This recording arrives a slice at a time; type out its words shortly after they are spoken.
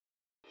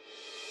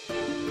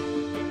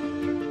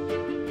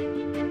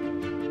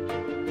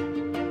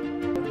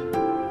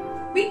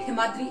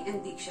Himadri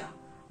and Diksha.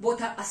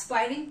 Both are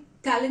aspiring,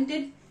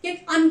 talented,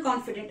 yet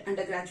unconfident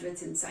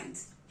undergraduates in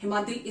science.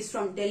 Himadri is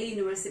from Delhi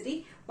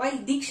University, while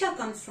Diksha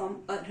comes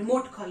from a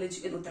remote college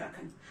in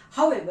Uttarakhand.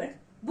 However,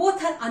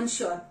 both are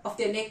unsure of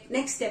their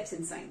next steps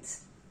in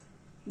science.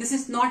 This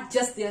is not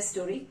just their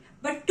story,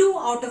 but 2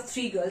 out of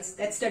 3 girls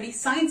that study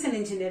science and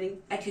engineering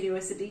at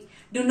university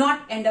do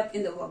not end up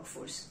in the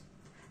workforce.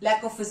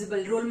 Lack of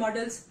visible role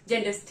models,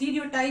 gender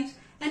stereotypes,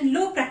 and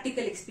low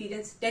practical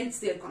experience dents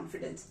their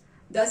confidence,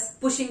 thus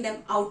pushing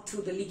them out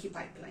through the leaky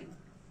pipeline.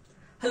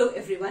 Hello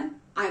everyone,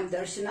 I am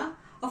Darshana,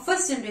 a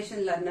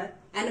first-generation learner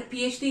and a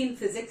PhD in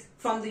physics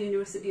from the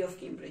University of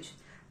Cambridge.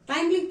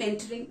 Timely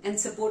mentoring and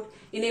support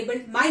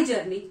enabled my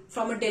journey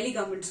from a Delhi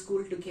government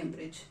school to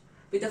Cambridge.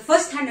 With a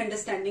first-hand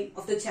understanding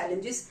of the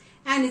challenges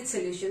and its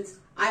solutions,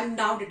 I am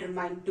now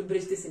determined to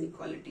bridge this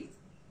inequality.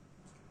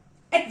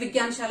 At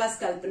VigyanShaala's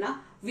Kalpana,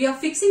 we are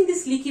fixing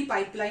this leaky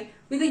pipeline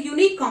with a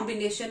unique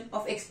combination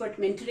of expert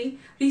mentoring,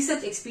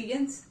 research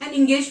experience, and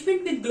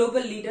engagement with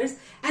global leaders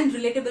and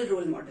relatable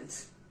role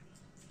models.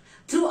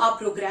 Through our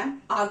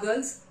program, our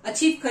girls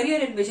achieve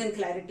career and vision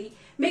clarity,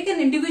 make an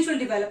individual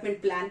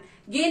development plan,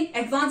 gain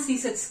advanced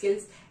research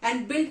skills,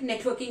 and build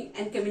networking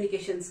and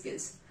communication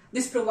skills.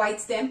 This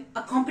provides them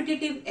a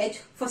competitive edge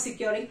for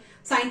securing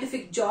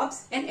scientific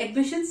jobs and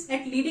admissions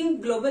at leading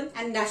global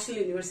and national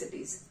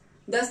universities,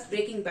 thus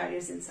breaking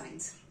barriers in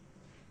science.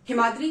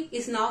 Himadri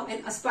is now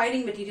an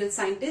aspiring material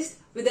scientist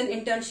with an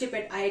internship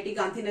at IIT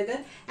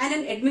Gandhinagar and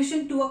an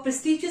admission to a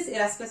prestigious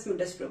Erasmus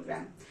Mundus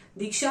program.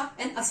 Diksha,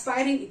 an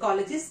aspiring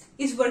ecologist,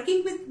 is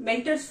working with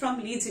mentors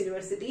from Leeds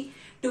University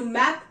to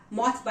map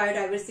moth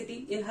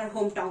biodiversity in her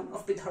hometown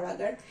of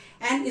Pithoragarh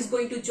and is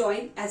going to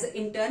join as an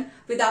intern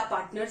with our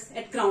partners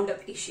at Ground Up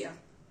Asia.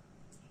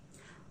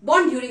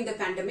 Born during the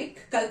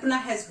pandemic,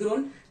 Kalpana has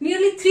grown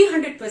nearly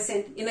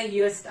 300% in a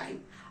year's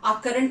time.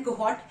 Our current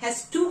cohort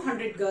has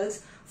 200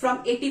 girls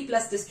from 80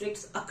 plus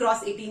districts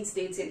across 18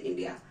 states in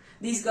India.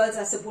 These girls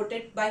are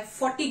supported by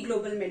 40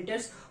 global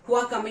mentors who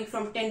are coming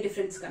from 10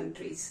 different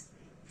countries.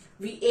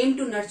 We aim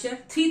to nurture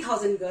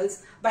 3,000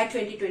 girls by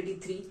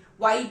 2023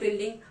 while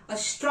building a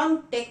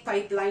strong tech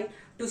pipeline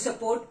to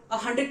support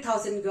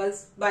 100,000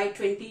 girls by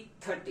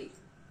 2030.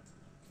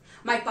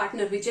 My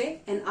partner Vijay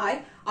and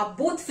I are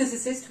both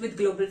physicists with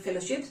global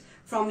fellowships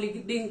from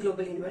leading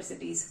global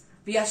universities.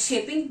 We are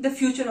shaping the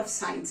future of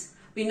science.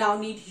 We now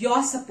need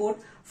your support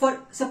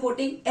for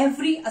supporting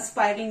every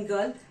aspiring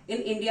girl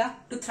in India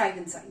to thrive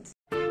in science.